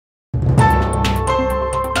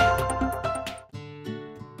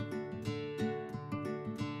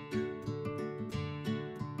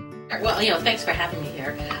Well, thanks for having me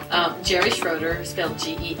here. Gerri Schroder, spelled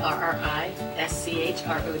Gerri-Schroder.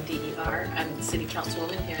 I'm the City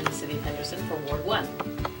Councilwoman here in the City of Henderson for Ward 1.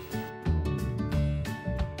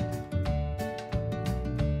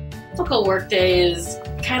 Typical workday is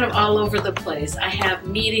kind of all over the place. I have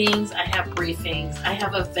meetings, I have briefings, I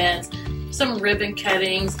have events, some ribbon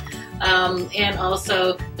cuttings, and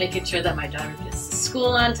also making sure that my daughter gets to school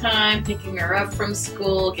on time, picking her up from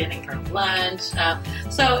school, getting her lunch. I'm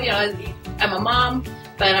a mom,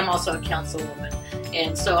 but I'm also a councilwoman.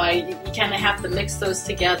 And so you kind of have to mix those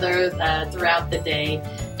together throughout the day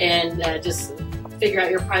and just figure out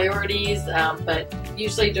your priorities. But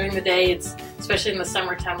usually during the day, especially in the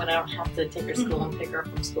summertime when I don't have to take her to school and pick her up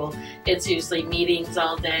from school, it's usually meetings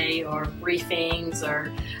all day or briefings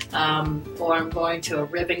or I'm going to a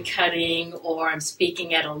ribbon cutting or I'm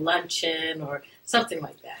speaking at a luncheon or something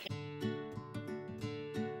like that.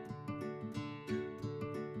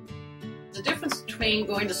 The difference between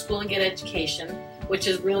going to school and get education, which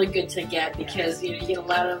is really good to get because you get a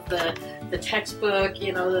lot of the textbook,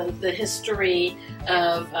 the history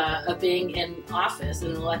of being in office,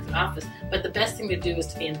 in an elected office. But the best thing to do is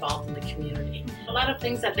to be involved in the community. A lot of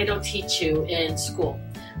things that they don't teach you in school.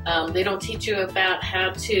 They don't teach you about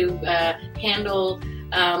how to handle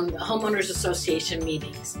homeowners association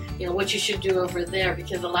meetings, what you should do over there,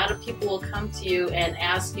 because a lot of people will come to you and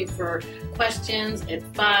ask you for questions,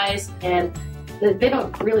 advice, and they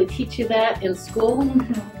don't really teach you that in school,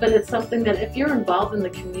 but it's something that if you're involved in the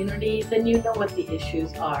community, then you know what the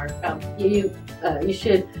issues are. You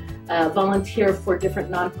should volunteer for different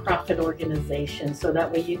nonprofit organizations so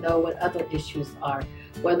that way you know what other issues are,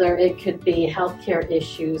 whether it could be healthcare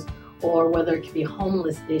issues or whether it could be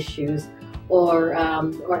homeless issues or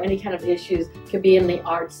any kind of issues. Could be in the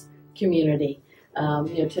arts community.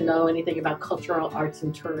 To know anything about cultural arts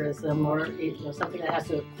and tourism or something that has to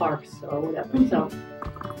do with parks or whatever.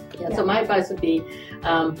 So my advice would be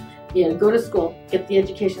go to school, get the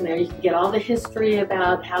education there. You can get all the history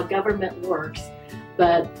about how government works,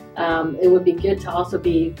 but it would be good to also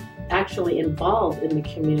be actually involved in the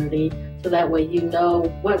community so that way you know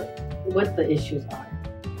what the issues are.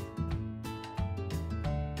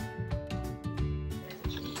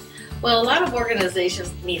 Well, a lot of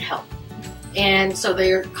organizations need help. And so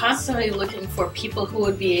they're constantly looking for people who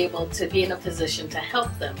would be able to be in a position to help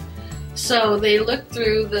them. So they look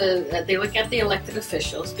at the elected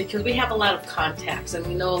officials because we have a lot of contacts and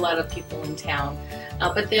we know a lot of people in town.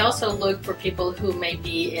 But they also look for people who may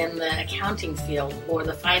be in the accounting field or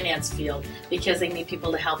the finance field because they need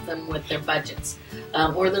people to help them with their budgets.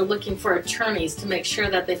 Or they're looking for attorneys to make sure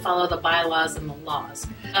that they follow the bylaws and the laws.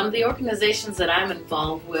 The organizations that I'm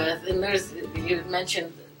involved with, and you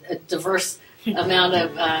mentioned a diverse amount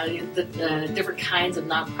of different kinds of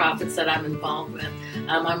nonprofits that I'm involved with.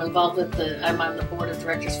 I'm on the board of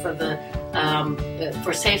directors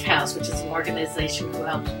for Safe House, which is an organization who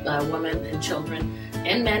helps women and children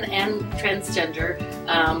and men and transgender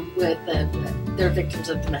with their victims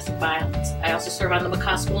of domestic violence. I also serve on the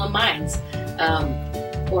McCaw School of Mines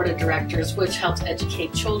board of directors, which helps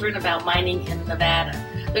educate children about mining in Nevada.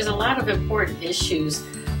 There's a lot of important issues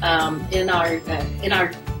in our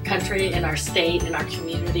country, in our state, in our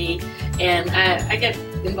community, and I get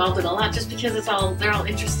involved in a lot just because they're all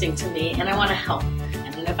interesting to me, and I want to help.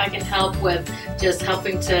 And if I can help with just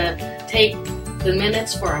helping to take the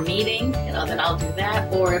minutes for a meeting, then I'll do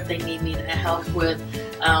that. Or if they need me to help with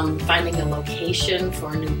finding a location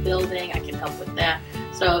for a new building, I can help with that.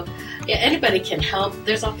 So anybody can help.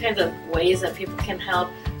 There's all kinds of ways that people can help.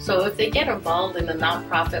 So if they get involved in a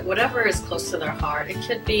nonprofit, whatever is close to their heart, it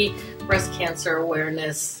could be breast cancer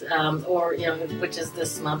awareness, or which is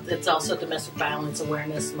this month. It's also Domestic Violence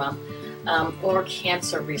Awareness Month, or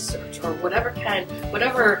cancer research, or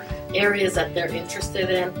whatever areas that they're interested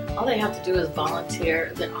in. All they have to do is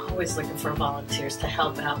volunteer. They're always looking for volunteers to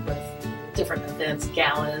help out with different events,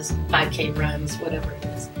 galas, 5K runs, whatever it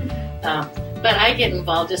is. But I get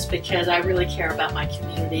involved just because I really care about my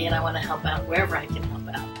community and I want to help out wherever I can help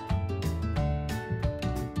out.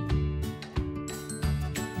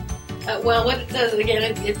 Well, what it does, again,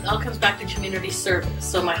 it all comes back to community service.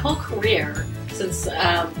 So my whole career, since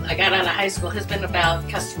I got out of high school, has been about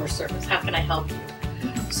customer service. How can I help you?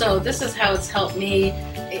 So this is how it's helped me.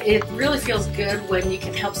 It really feels good when you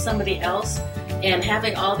can help somebody else, and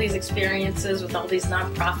having all these experiences with all these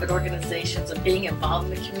nonprofit organizations and being involved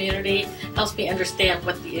in the community helps me understand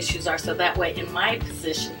what the issues are, so that way in my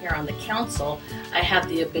position here on the council, I have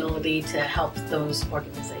the ability to help those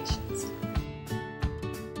organizations.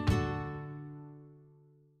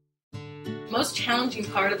 Most challenging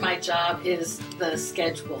part of my job is the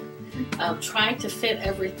schedule. trying to fit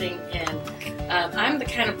everything in. I'm the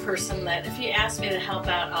kind of person that if you ask me to help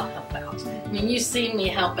out, I'll help out. I mean, you've seen me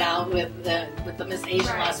help out with the Miss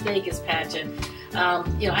Asian Las Vegas pageant.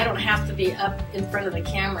 I don't have to be up in front of the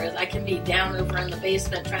cameras. I can be down over in the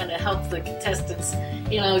basement trying to help the contestants,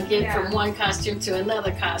 get from one costume to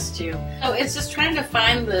another costume. So it's just trying to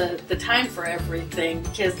find the time for everything,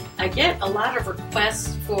 because I get a lot of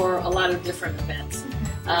requests for a lot of different events,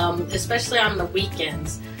 especially on the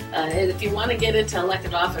weekends. If you want to get into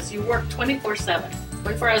elected office, you work 24/7,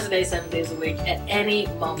 24 hours a day, 7 days a week at any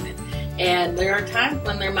moment. And there are times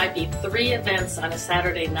when there might be 3 events on a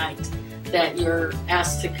Saturday night that you're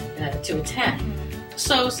asked to attend.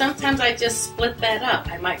 So sometimes I just split that up.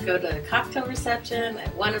 I might go to a cocktail reception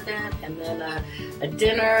at one event, and then a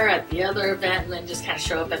dinner at the other event, and then just kind of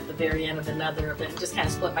show up at the very end of another event. Just kind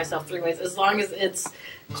of split myself 3 ways. As long as it's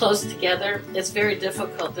close together, it's very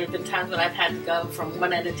difficult. There have been times when I've had to go from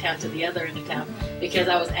one end of town to the other end of town because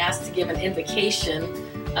I was asked to give an invocation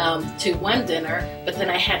to one dinner, but then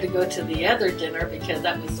I had to go to the other dinner because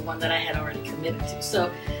that was the one that I had already committed to. So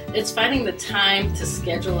it's finding the time to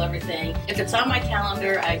schedule everything. If it's on my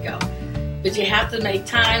calendar, I go. But you have to make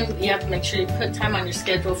time, you have to make sure you put time on your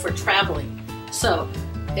schedule for traveling. So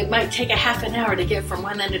it might take a half an hour to get from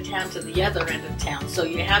one end of town to the other end of town. So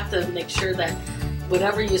you have to make sure that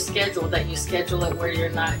whatever you schedule, that you schedule it where you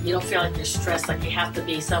don't feel like you're stressed, like you have to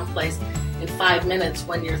be someplace in 5 minutes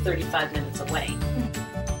when you're 35 minutes away.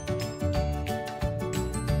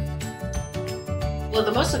 Well,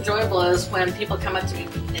 the most enjoyable is when people come up to me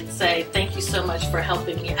and say, thank you so much for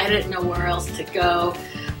helping me. I didn't know where else to go.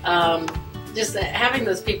 Just having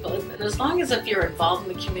those people, as long as if you're involved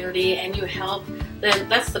in the community and you help, then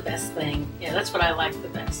that's the best thing. Yeah, that's what I like the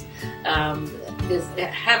best, is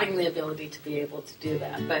having the ability to be able to do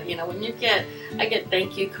that. But, when I get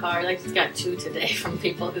thank you cards. I just got 2 today from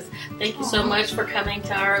people who thank you so much for coming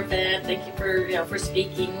to our event. Thank you for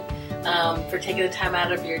speaking, for taking the time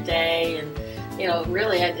out of your day. And,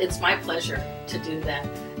 really, it's my pleasure to do that.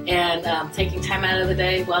 And taking time out of the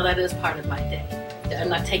day, well, that is part of my day. I'm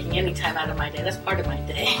not taking any time out of my day. That's part of my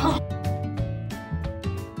day.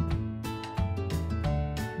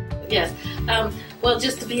 Yes. Well,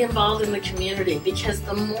 just to be involved in the community, because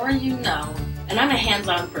the more you know, and I'm a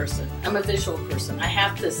hands-on person. I'm a visual person. I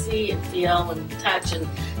have to see and feel and touch and,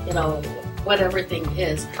 what everything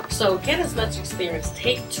is. So get as much experience.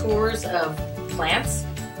 Take tours of plants.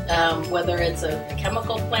 Whether it's a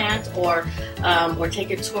chemical plant or take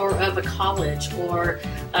a tour of a college or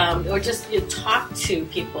just talk to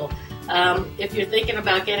people. If you're thinking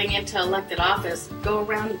about getting into elected office, go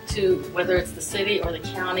around to whether it's the city or the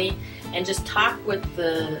county and just talk with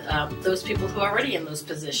those people who are already in those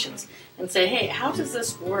positions and say, hey, how does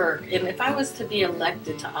this work? And if I was to be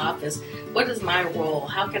elected to office, what is my role?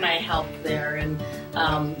 How can I help there? And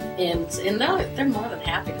they're more than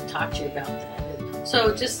happy to talk to you about that.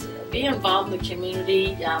 So just be involved in the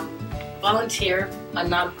community, volunteer on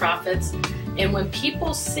nonprofits, and when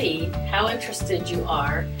people see how interested you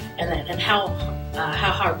are and how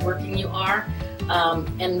hardworking you are,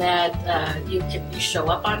 and that you show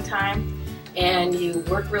up on time and you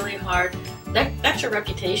work really hard, that's your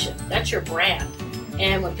reputation, that's your brand.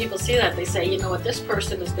 And when people see that, they say, you know what, this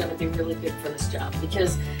person is going to be really good for this job.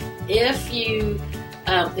 Because if you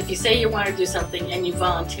say you want to do something and you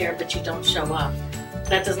volunteer but you don't show up,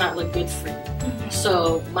 that does not look good for you.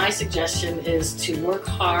 So my suggestion is to work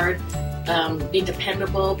hard, be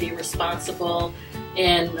dependable, be responsible,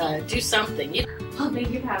 and do something. Well, thank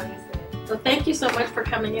you for having us today. Well, thank you so much for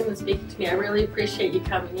coming in and speaking to me. I really appreciate you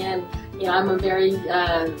coming in. I'm a very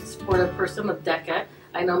supportive person with DECA.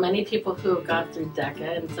 I know many people who have gone through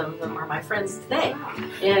DECA, and some of them are my friends today. Wow.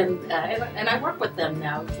 And I work with them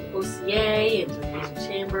now through OCA and through the Asian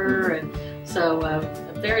Chamber, and so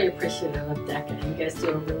I'm very appreciative of DECA. You guys do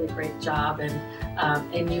a really great job, and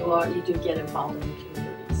you do get involved in the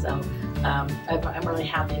community. So I'm really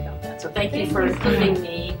happy about that. So thank you for including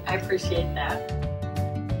me. I appreciate that.